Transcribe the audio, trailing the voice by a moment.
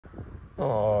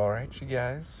Alright, you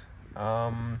guys.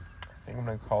 I think I'm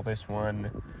gonna call this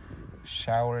one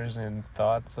Showers and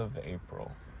Thoughts of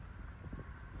April.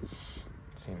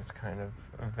 Seems kind of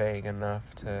vague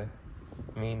enough to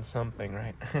mean something,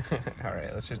 right?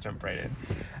 Alright, let's just jump right in.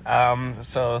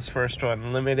 So this first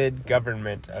one, limited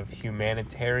government of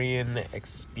humanitarian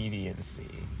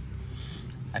expediency.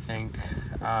 I think,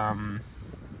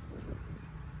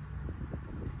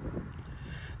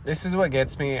 this is what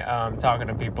gets me talking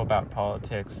to people about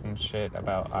politics and shit,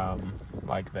 about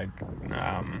like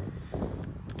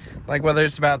whether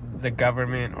it's about the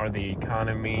government or the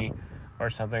economy or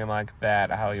something like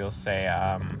that, how you'll say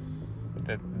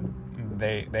that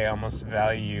they almost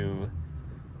value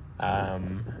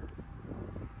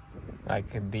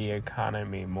like the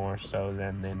economy more so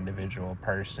than the individual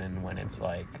person, when it's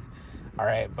like, all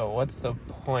right, but what's the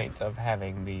point of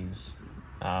having these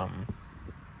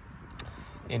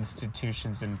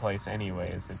institutions in place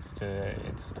anyways? It's to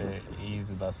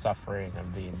ease the suffering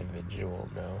of the individual.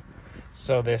 No,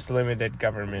 so this limited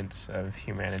government of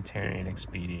humanitarian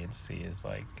expediency is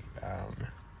like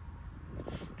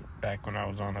back when I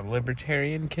was on a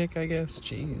libertarian kick, I guess.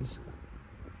 Jeez,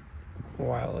 a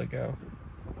while ago.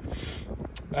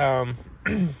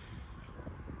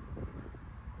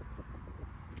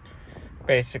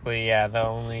 Basically, yeah, the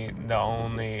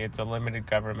only it's a limited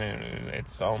government.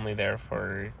 It's only there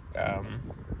for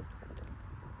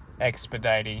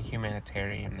expediting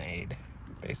humanitarian aid,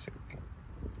 basically.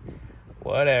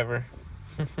 Whatever.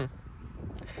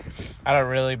 I don't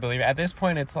really believe it. At this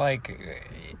point, it's like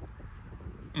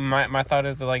my thought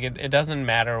is that, like, it doesn't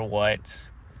matter what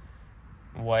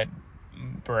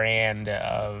brand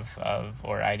of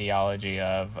or ideology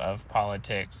of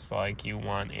politics like you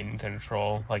want in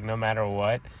control. Like, no matter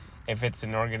what, if it's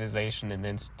an organization, an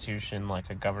institution, like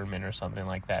a government or something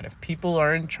like that, if people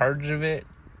are in charge of it,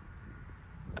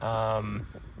 then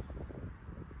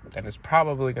it's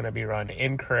probably going to be run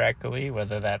incorrectly,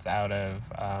 whether that's out of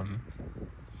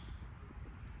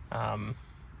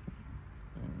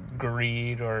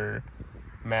greed or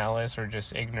malice or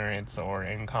just ignorance or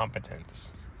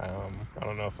incompetence. I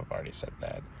don't know if I've already said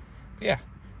that. But yeah,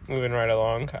 moving right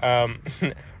along.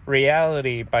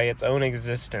 Reality, by its own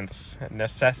existence,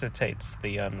 necessitates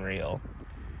the unreal.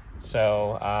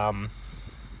 So,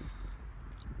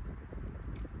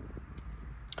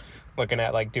 looking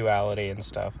at, like, duality and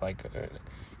stuff, like,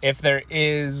 if there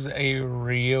is a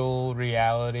real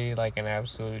reality, like an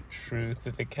absolute truth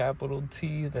with a capital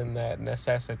T, then that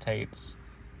necessitates,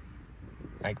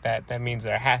 like, that means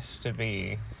there has to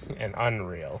be an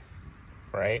unreal,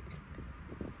 right?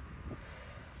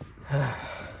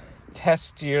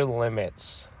 Test your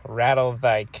limits. Rattle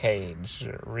thy cage.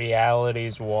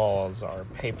 Reality's walls are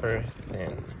paper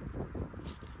thin.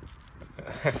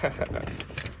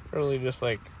 Really just,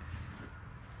 like,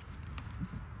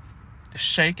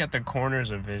 shake at the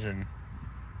corners of vision.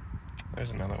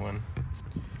 There's another one.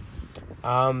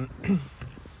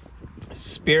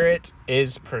 Spirit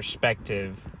is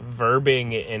perspective.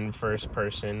 Verbing in first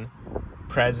person.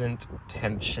 Present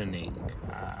tensioning.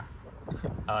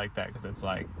 I like that because it's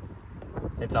like,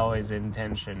 it's always in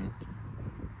tension.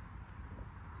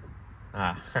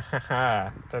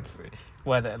 That's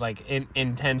whether, like,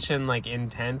 intention, like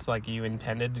intent, like you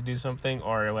intended to do something,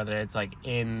 or whether it's like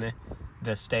in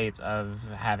the state of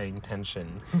having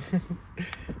tension.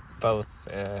 Both.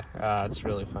 It's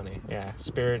really funny. Yeah,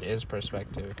 spirit is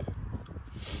perspective.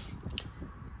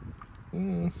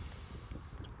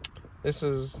 This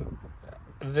is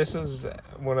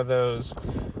one of those.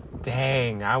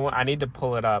 Dang, I need to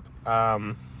pull it up.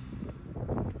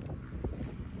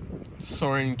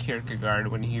 Soren Kierkegaard,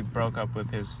 when he broke up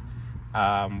with his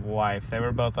wife, they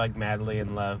were both, like, madly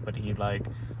in love, but he, like,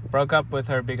 broke up with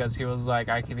her because he was like,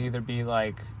 I could either be,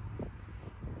 like,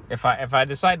 if I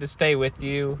decide to stay with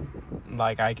you,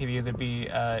 like, I could either be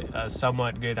a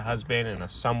somewhat good husband and a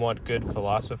somewhat good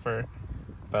philosopher,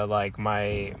 but, like,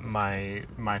 my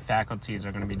faculties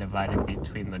are going to be divided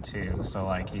between the two. So,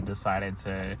 like, he decided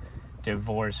to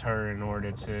divorce her in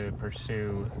order to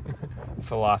pursue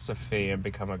philosophy and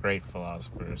become a great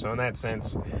philosopher. So in that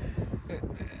sense,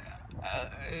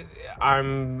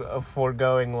 I'm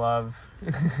foregoing love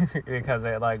because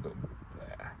it, like,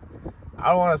 I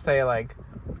don't want to say, like,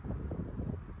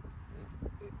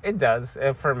 it does,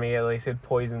 for me at least, it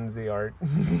poisons the art.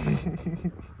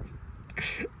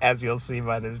 As you'll see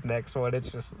by this next one, it's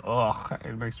just,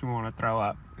 it makes me want to throw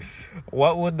up.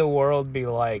 What would the world be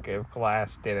like if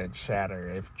glass didn't shatter,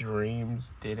 if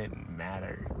dreams didn't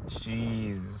matter?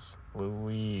 Jeez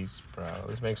Louise, bro.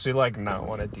 This makes me, like, not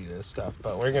want to do this stuff,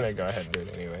 but we're gonna go ahead and do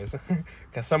it anyways,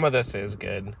 because some of this is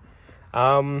good.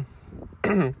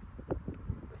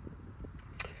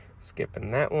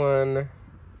 Skipping that one.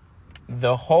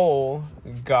 The whole,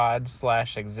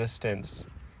 God/existence,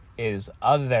 is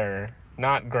other,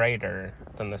 not greater,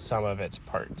 than the sum of its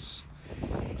parts.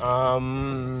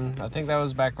 I think that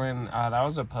was back when, that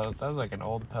was a post, that was like an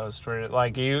old post where,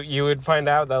 like, you would find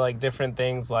out that, like, different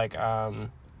things, like,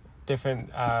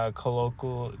 different,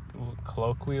 colloquial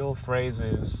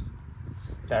phrases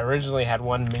that originally had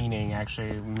one meaning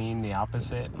actually mean the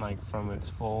opposite, like, from its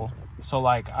full. So,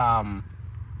 like,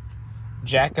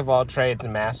 Jack of all trades,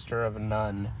 master of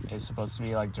none is supposed to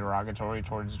be, like, derogatory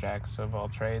towards jacks of all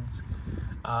trades.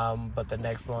 But the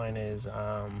next line is,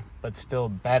 but still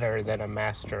better than a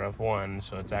master of one.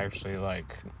 So it's actually,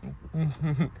 like,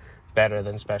 better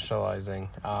than specializing.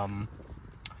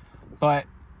 But,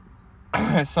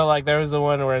 so, like, there was the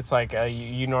one where it's, like,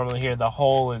 you normally hear the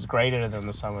whole is greater than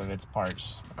the sum of its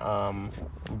parts.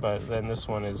 But then this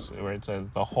one is where it says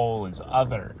the whole is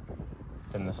other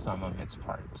than the sum of its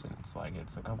parts. And it's, like,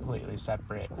 it's a completely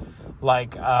separate,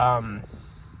 like, how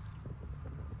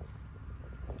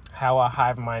a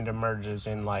hive mind emerges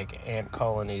in, like, ant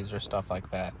colonies or stuff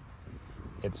like that.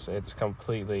 It's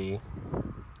completely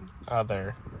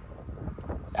other,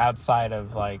 outside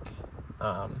of, like,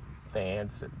 the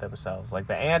ants themselves. Like,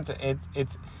 the ant,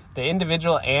 it's the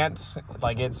individual ant,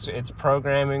 like, its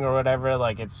programming or whatever,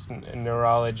 like, its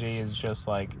neurology is just,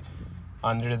 like,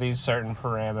 under these certain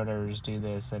parameters do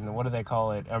this, and what do they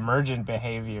call it? Emergent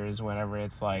behaviors, whenever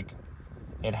it's, like,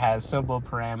 it has simple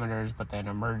parameters, but then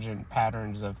emergent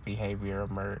patterns of behavior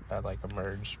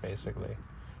emerge, basically.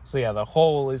 So yeah, the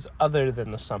whole is other than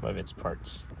the sum of its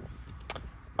parts.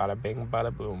 Bada bing,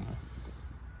 bada boom.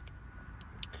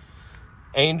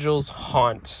 Angels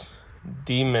haunt,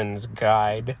 demons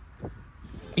guide,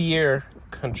 fear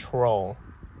control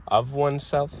of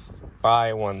oneself,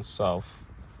 by oneself,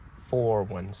 for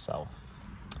oneself.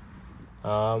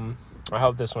 I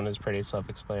hope this one is pretty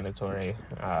self-explanatory.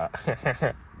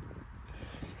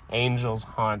 Angels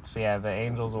haunt. Yeah, the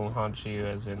angels will haunt you,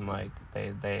 as in, like,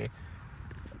 they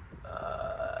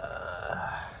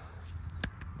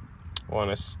want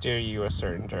to steer you a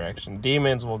certain direction.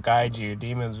 Demons will guide you.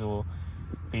 Demons will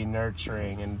be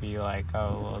nurturing and be like,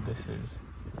 oh, well,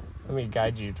 let me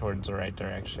guide you towards the right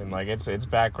direction. Like, it's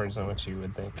backwards than what you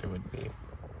would think it would be.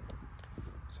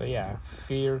 So yeah,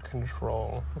 fear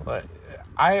control. But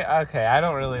I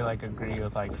don't really, like, agree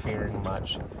with, like, fearing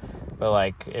much. But,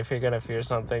 like, if you're gonna fear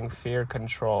something, fear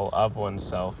control of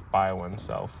oneself, by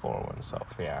oneself, for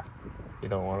oneself. Yeah, you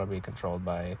don't want to be controlled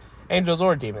by angels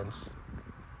or demons.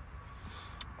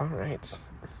 All right.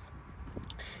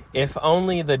 If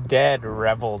only the dead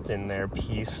reveled in their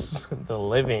peace, the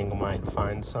living might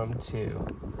find some too.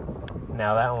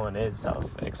 Now that one is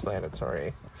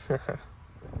self-explanatory.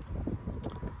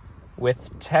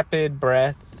 With tepid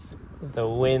breath, the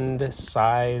wind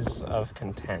sighs of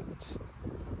content.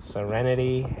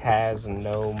 Serenity has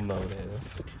no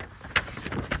motive.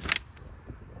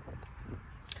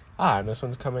 And this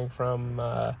one's coming from,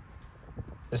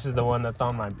 this is the one that's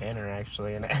on my banner,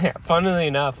 actually. And funnily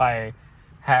enough, I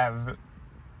have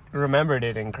remembered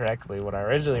it incorrectly. What I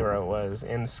originally wrote was,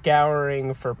 in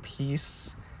scouring for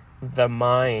peace, the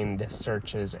mind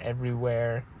searches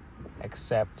everywhere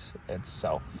except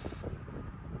itself.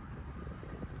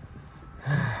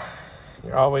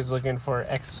 You're always looking for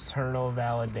external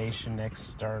validation,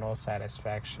 external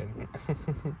satisfaction.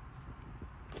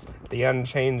 The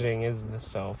unchanging is the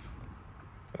self.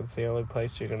 That's the only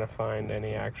place you're going to find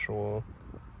any actual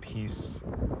peace.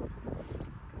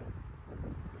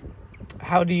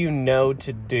 How do you know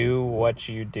to do what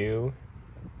you do?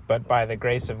 But by the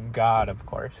grace of God, of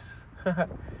course.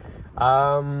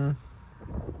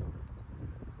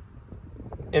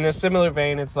 In a similar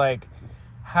vein, it's like,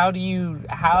 how do you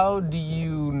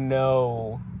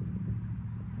know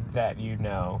that you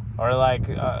know? Or, like,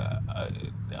 a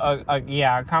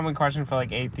common question for,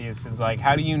 like, atheists is, like,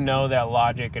 how do you know that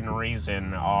logic and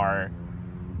reason are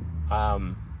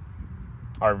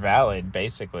valid,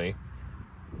 basically?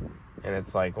 And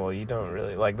it's like, well, you don't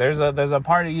really, like, there's a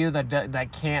part of you that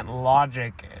can't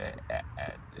logic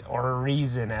or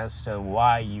reason as to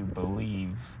why you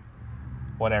believe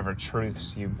whatever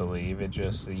truths you believe. It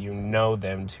just, you know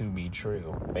them to be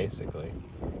true, basically.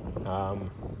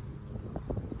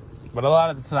 But a lot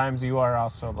of the times you are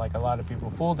also, like, a lot of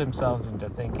people fool themselves into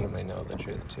thinking they know the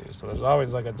truth too. So there's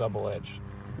always, like, a double edge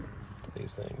to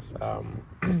these things.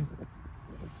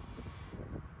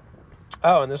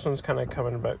 And this one's kind of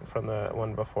coming back from the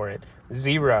one before it.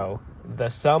 0. The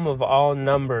sum of all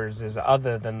numbers is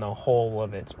other than the whole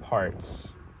of its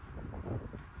parts.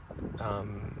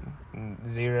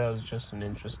 0 is just an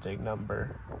interesting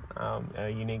number, a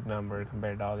unique number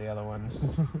compared to all the other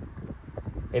ones.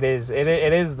 It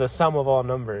is the sum of all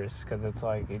numbers, because it's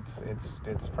like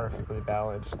it's perfectly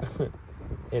balanced.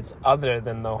 It's other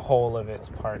than the whole of its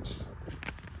parts.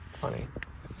 Funny.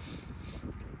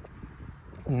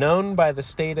 Known by the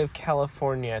state of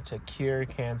California to cure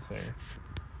cancer.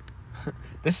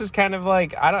 This is kind of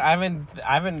like, I haven't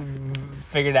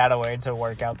figured out a way to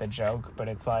work out the joke, but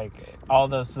it's like all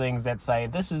those things that say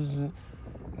this is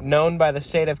known by the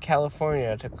state of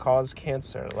California to cause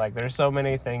cancer. Like, there's so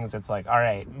many things. It's like, all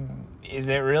right, is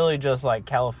it really just like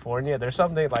California? There's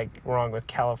something like wrong with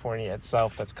California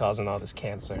itself that's causing all this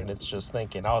cancer, and it's just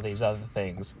thinking all these other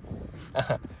things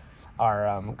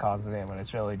are causing it, when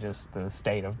it's really just the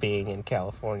state of being in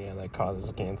California that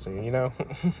causes cancer, you know?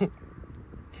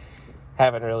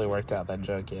 Haven't really worked out that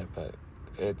joke yet, but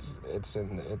it's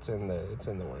in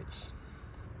the works.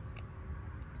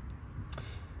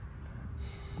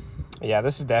 Yeah,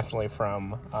 this is definitely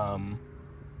from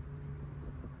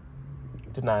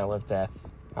Denial of Death.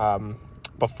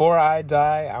 Before I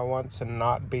die, I want to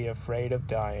not be afraid of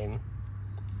dying.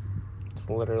 It's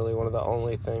literally one of the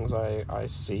only things I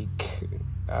seek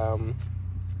to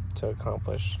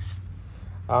accomplish.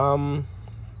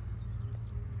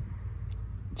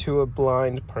 To a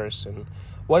blind person.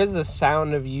 What is the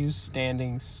sound of you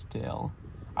standing still?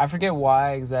 I forget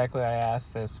why exactly I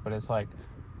asked this, but it's like,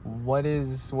 what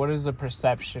is the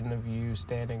perception of you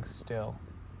standing still?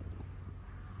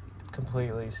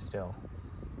 Completely still.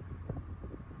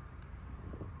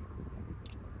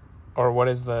 Or what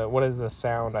is the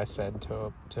sound I said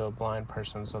to a blind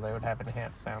person, so they would have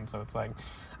enhanced sound? So it's like,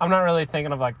 I'm not really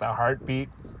thinking of like the heartbeat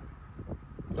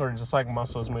or just like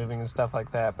muscles moving and stuff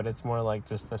like that, but it's more like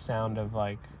just the sound of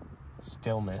like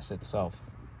stillness itself.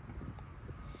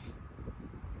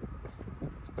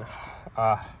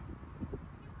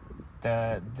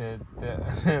 The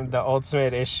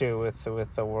ultimate issue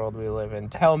with the world we live in.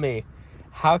 Tell me,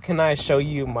 how can I show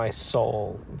you my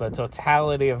soul, the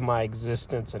totality of my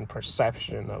existence and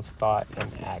perception of thought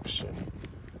and action?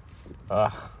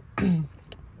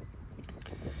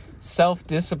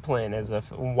 Self-discipline is a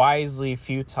wisely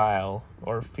futile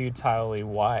or futilely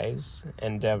wise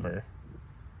endeavor.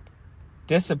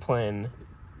 Discipline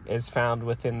is found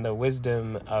within the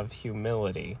wisdom of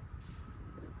humility.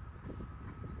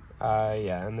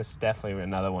 And this is definitely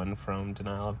another one from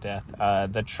Denial of Death.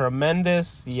 The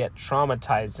tremendous yet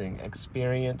traumatizing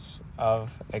experience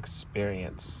of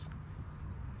experience.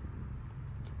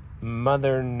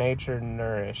 Mother Nature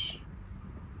nourish.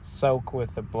 Soak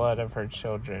with the blood of her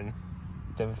children,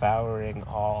 devouring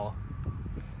all.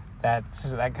 That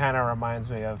kind of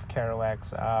reminds me of Kerouac's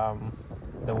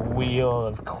The Wheel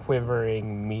of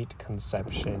Quivering Meat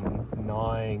Conception,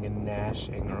 Gnawing and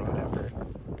Gnashing, or whatever.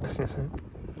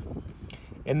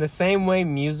 In the same way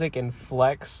music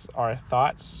inflects our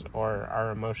thoughts, or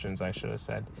our emotions, I should have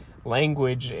said,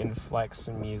 language inflects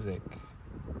music.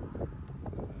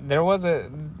 There was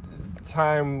a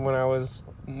time when I was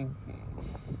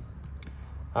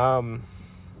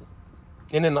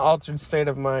in an altered state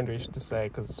of mind, we should say,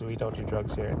 because we don't do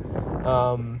drugs here,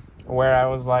 where I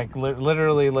was like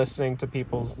literally listening to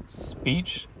people's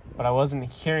speech, but I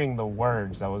wasn't hearing the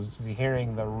words. I was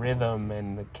hearing the rhythm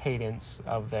and the cadence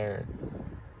of their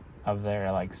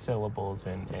like syllables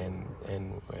and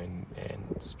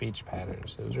speech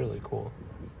patterns. It was really cool.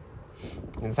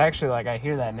 And it's actually like I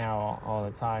hear that now all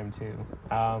the time too.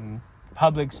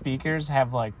 Public speakers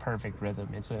have like perfect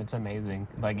rhythm. It's amazing.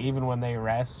 Like even when they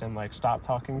rest and like stop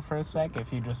talking for a sec,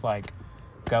 if you just like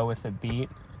go with the beat,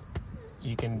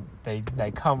 you can they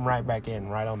come right back in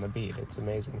right on the beat. It's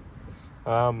amazing.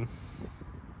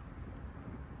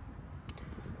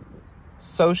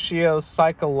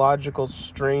 Socio-psychological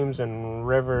streams and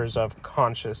rivers of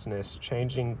consciousness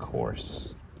changing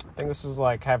course. I think this is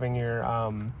like having your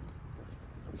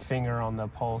finger on the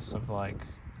pulse of like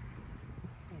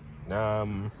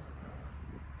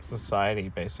society,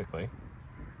 basically.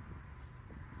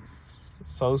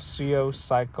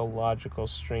 Socio-psychological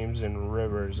streams and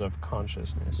rivers of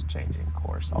consciousness changing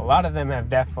course. A lot of them have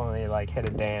definitely like hit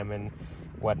a dam and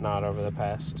whatnot over the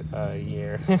past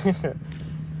year.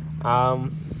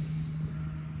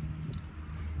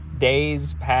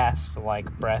 Days passed like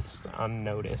breaths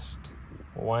unnoticed.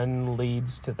 One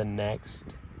leads to the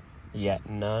next, yet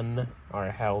none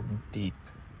are held deep.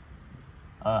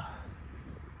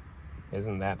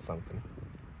 Isn't that something?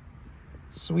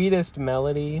 Sweetest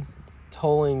melody,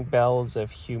 tolling bells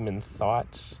of human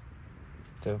thought,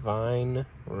 divine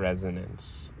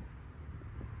resonance.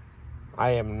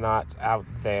 I am not out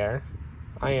there.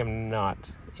 I am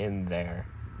not in there.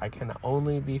 I can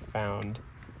only be found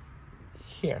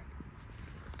here.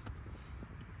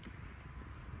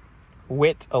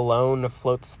 Wit alone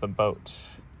floats the boat.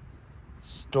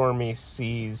 Stormy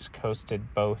seas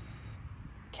coasted both.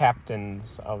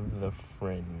 Captains of the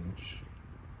fringe.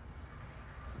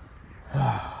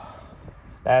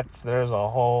 There's a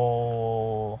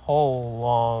whole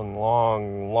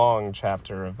long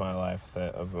chapter of my life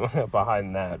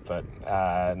behind that, but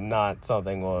not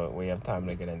something we have time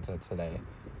to get into today.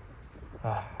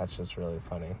 That's just really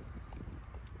funny.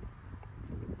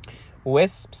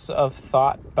 Wisps of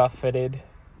thought buffeted,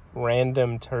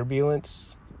 random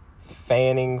turbulence,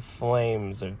 fanning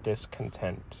flames of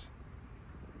discontent.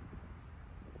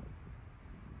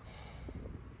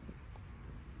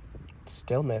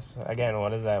 Stillness. Again,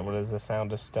 what is that? What is the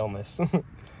sound of stillness?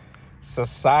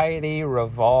 Society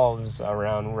revolves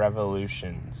around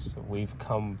revolutions. We've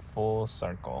come full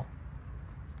circle.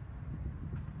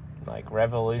 Like,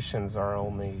 revolutions are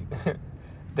only...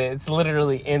 it's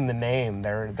literally in the name.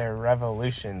 They're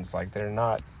revolutions. Like, they're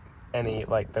not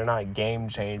they're not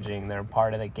game-changing. They're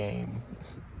part of the game.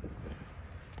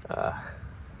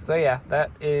 So, yeah,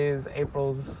 that is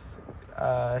April's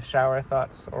shower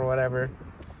thoughts or whatever.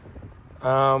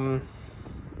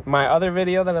 My other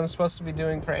video that I'm supposed to be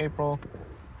doing for April,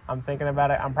 I'm thinking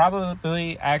about it. I'm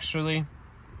probably actually,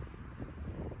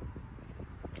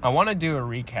 I want to do a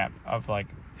recap of like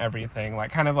everything,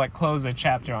 like kind of like close a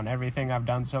chapter on everything I've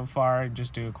done so far.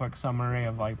 Just do a quick summary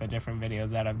of like the different videos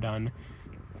that I've done,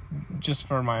 just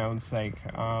for my own sake.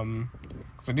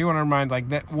 Because I do want to remind like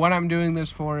that what I'm doing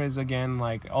this for is, again,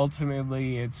 like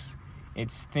ultimately it's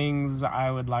things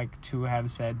I would like to have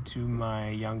said to my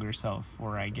younger self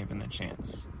were I given the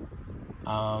chance.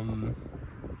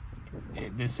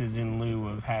 This is in lieu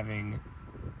of having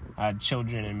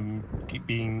children and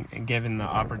being given the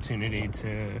opportunity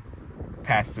to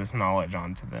pass this knowledge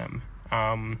on to them.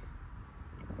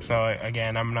 So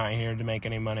again, I'm not here to make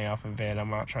any money off of it. I'm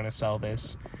not trying to sell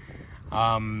this.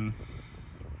 I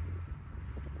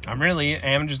really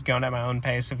am just going at my own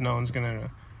pace. If no one's gonna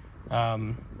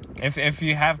if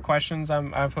you have questions,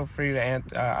 I feel free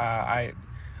to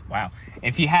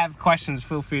if you have questions,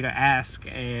 feel free to ask,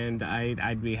 and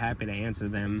I'd be happy to answer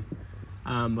them.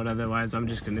 But otherwise, I'm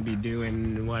just going to be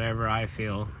doing whatever I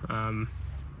feel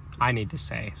I need to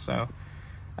say. So,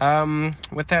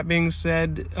 with that being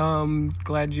said,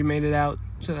 glad you made it out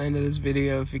to the end of this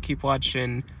video. If you keep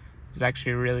watching, there's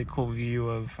actually a really cool view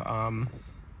of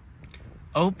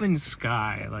open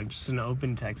sky, like just an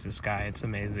open Texas sky. It's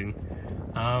amazing.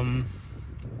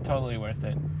 Totally worth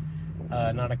it.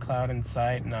 Not a cloud in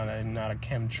sight, not a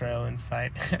chemtrail in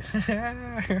sight.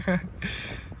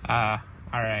 All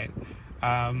right.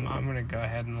 I'm gonna go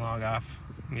ahead and log off.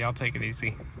 Y'all take it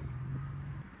easy.